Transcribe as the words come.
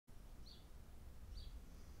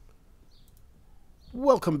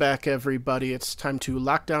Welcome back, everybody. It's time to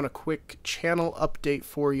lock down a quick channel update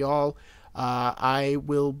for y'all. I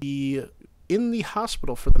will be in the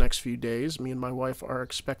hospital for the next few days. Me and my wife are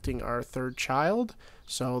expecting our third child,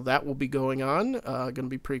 so that will be going on. Going to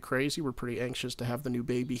be pretty crazy. We're pretty anxious to have the new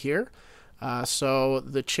baby here. So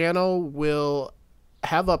the channel will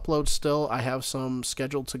have uploads still. I have some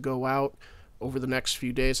scheduled to go out over the next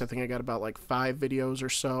few days. I think I got about like 5 videos or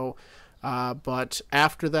so. But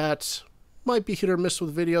after that, might be hit or miss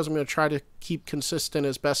with videos. I'm going to try to keep consistent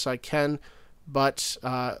as best I can, but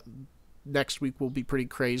next week will be pretty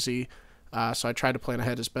crazy, so I tried to plan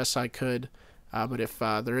ahead as best I could. But if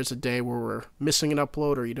there is a day where we're missing an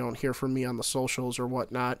upload or you don't hear from me on the socials or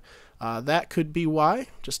whatnot, that could be why.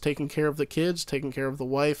 Just taking care of the kids, taking care of the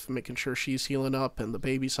wife, making sure she's healing up and the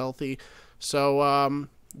baby's healthy. So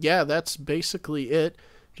yeah, that's basically it.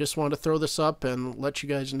 Just wanted to throw this up and let you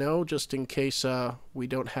guys know, just in case we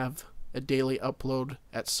don't have a daily upload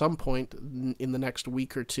at some point in the next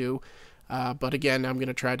week or two. But again, I'm going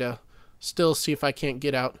to try to still see if I can't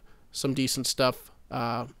get out some decent stuff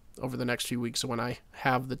over the next few weeks when I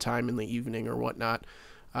have the time in the evening or whatnot.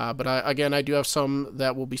 But again, I do have some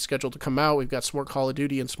that will be scheduled to come out. We've got some more Call of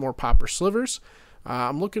Duty and some more Pauper Slivers.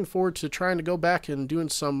 I'm looking forward to trying to go back and doing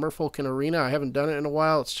some Merfolk in Arena. I haven't done it in a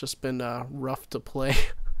while. It's just been rough to play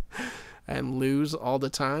and lose all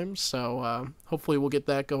the time, so hopefully we'll get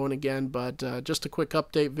that going again. But just a quick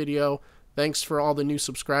update video. Thanks for all the new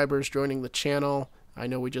subscribers joining the channel. I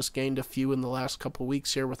know we just gained a few in the last couple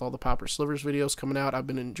weeks here with all the Pauper Slivers videos coming out. I've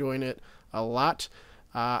been enjoying it a lot.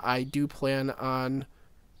 I do plan on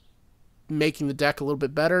making the deck a little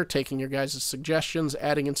bit better, taking your guys' suggestions,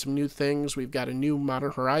 adding in some new things. We've got a new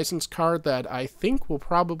Modern Horizons card that I think will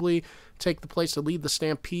probably take the place to Lead the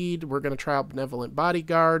Stampede. We're going to try out Benevolent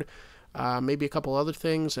Bodyguard, maybe a couple other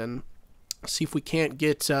things, and see if we can't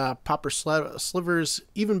get Pauper Slivers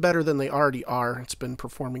even better than they already are. It's been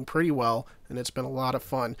performing pretty well, and it's been a lot of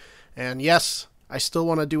fun. And yes, I still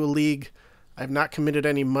want to do a league. I've not committed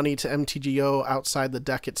any money to MTGO outside the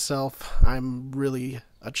deck itself. I'm really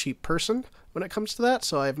a cheap person when it comes to that,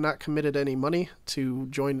 so I have not committed any money to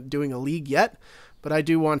doing a league yet. But I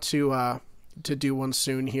do want to do one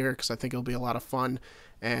soon here, because I think it'll be a lot of fun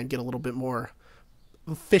and get a little bit more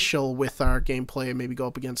official with our gameplay and maybe go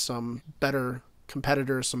up against some better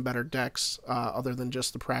competitors, some better decks, other than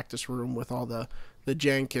just the practice room with all the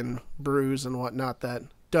jank and brews and whatnot that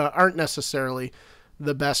aren't necessarily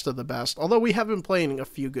the best of the best, although we have been playing a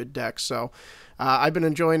few good decks. So I've been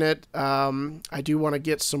enjoying it. I do want to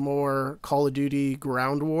get some more Call of Duty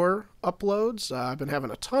Ground War uploads. I've been having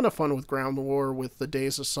a ton of fun with Ground War with the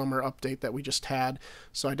Days of Summer update that we just had,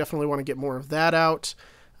 so I definitely want to get more of that out.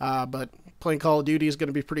 But playing Call of Duty is going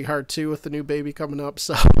to be pretty hard too with the new baby coming up,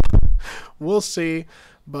 so we'll see.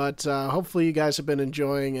 But hopefully you guys have been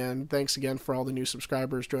enjoying, and thanks again for all the new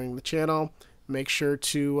subscribers joining the channel. Make sure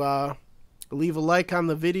to leave a like on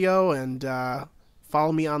the video and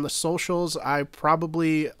follow me on the socials. I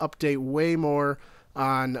probably update way more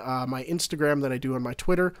on my Instagram than I do on my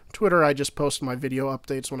Twitter. Twitter, I just post my video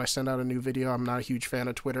updates when I send out a new video. I'm not a huge fan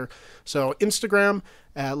of Twitter. So Instagram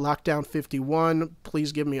at Lockdown51.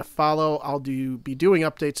 Please give me a follow. I'll be doing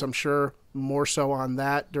updates, I'm sure, more so on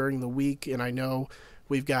that during the week. And I know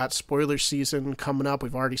we've got spoiler season coming up.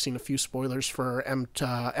 We've already seen a few spoilers for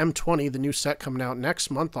M20, the new set coming out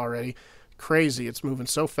next month already. Crazy. It's moving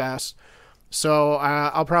so fast. So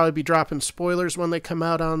I'll probably be dropping spoilers when they come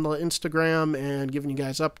out on the Instagram and giving you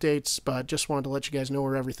guys updates, but just wanted to let you guys know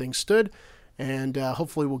where everything stood, and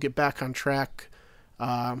hopefully we'll get back on track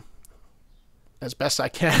as best I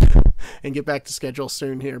can and get back to schedule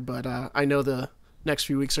soon here. But I know the next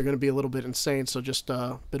few weeks are going to be a little bit insane, so just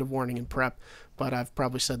a bit of warning and prep. But I've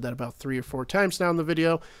probably said that about 3 or 4 times now in the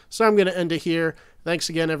video, so I'm going to end it here. Thanks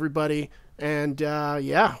again, everybody, and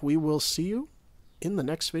yeah, we will see you in the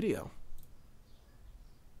next video.